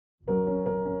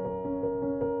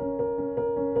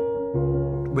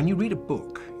When you read a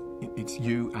book, it's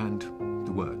you and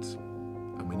the words.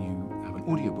 And when you have an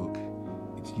audiobook,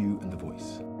 it's you and the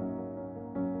voice.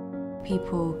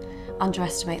 People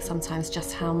underestimate sometimes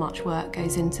just how much work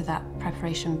goes into that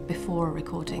preparation before a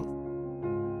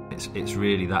recording. It's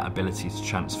really that ability to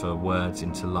transfer words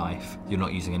into life. You're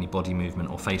not using any body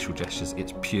movement or facial gestures,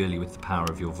 it's purely with the power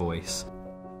of your voice.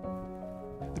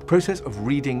 The process of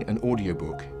reading an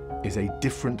audiobook is a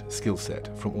different skill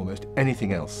set from almost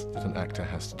anything else that an actor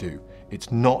has to do.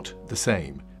 It's not the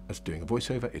same as doing a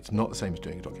voiceover, it's not the same as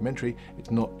doing a documentary, it's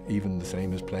not even the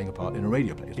same as playing a part in a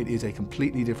radio play. It is a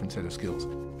completely different set of skills.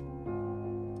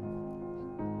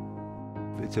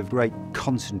 It's a very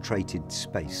concentrated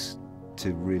space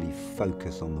to really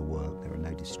focus on the work. There are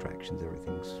no distractions,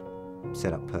 everything's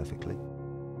set up perfectly.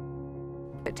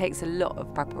 It takes a lot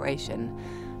of preparation.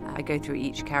 I go through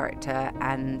each character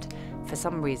and for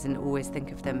some reason always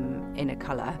think of them in a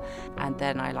colour, and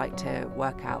then I like to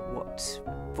work out what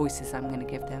voices I'm going to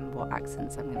give them, what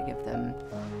accents I'm going to give them.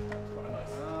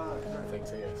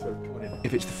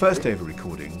 If it's the first day of a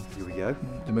recording, Here we go.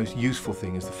 the most useful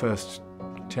thing is the first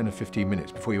 10 or 15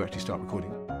 minutes before you actually start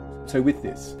recording. So with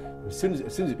this, as soon as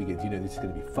it begins, you know this is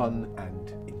going to be fun and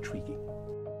intriguing.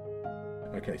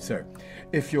 Okay, so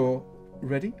if you're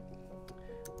ready,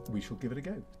 we shall give it a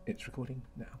go. It's recording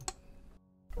now.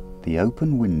 The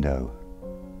Open Window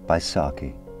by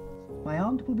Saki. My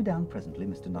aunt will be down presently,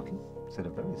 Mr. Nuttall, said a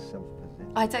very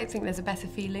self-possessed. I don't think there's a better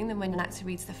feeling than when an actor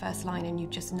reads the first line and you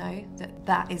just know that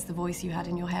that is the voice you had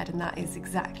in your head and that is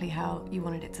exactly how you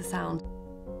wanted it to sound.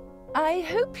 I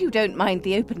hope you don't mind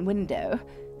the open window,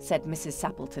 said Mrs.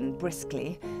 Sappleton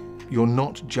briskly. You're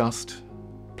not just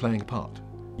playing a part.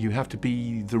 You have to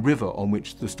be the river on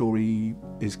which the story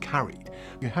is carried.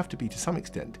 You have to be, to some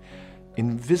extent,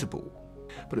 invisible.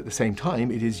 But at the same time,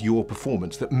 it is your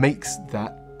performance that makes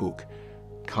that book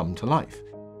come to life.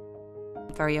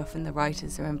 Very often the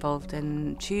writers are involved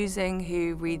in choosing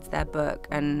who reads their book,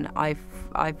 and I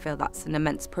feel that's an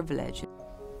immense privilege.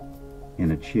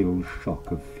 In a chill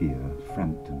shock of fear,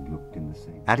 Frampton looked in the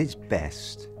same. At its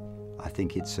best, I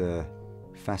think it's a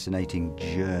fascinating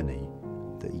journey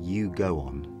that you go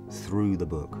on through the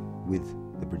book with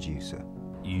the producer.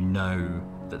 You know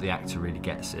that the actor really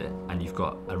gets it, and you've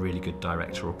got a really good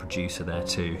director or producer there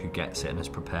too who gets it and is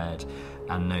prepared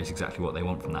and knows exactly what they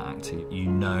want from that actor. You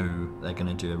know they're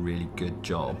going to do a really good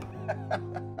job.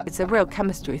 It's a real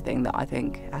chemistry thing that I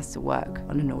think has to work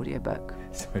on an audiobook.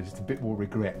 So just a bit more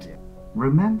regret.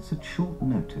 Romance at short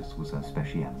notice was her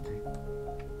speciality.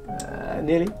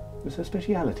 Nearly was her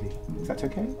speciality. Is that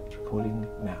okay? It's recording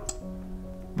now.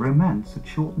 Romance at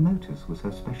short notice was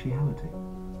her speciality.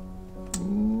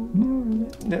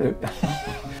 No.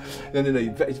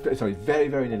 Sorry, very,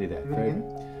 very nearly there.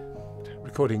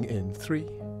 Recording in 3,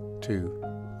 2,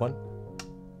 1.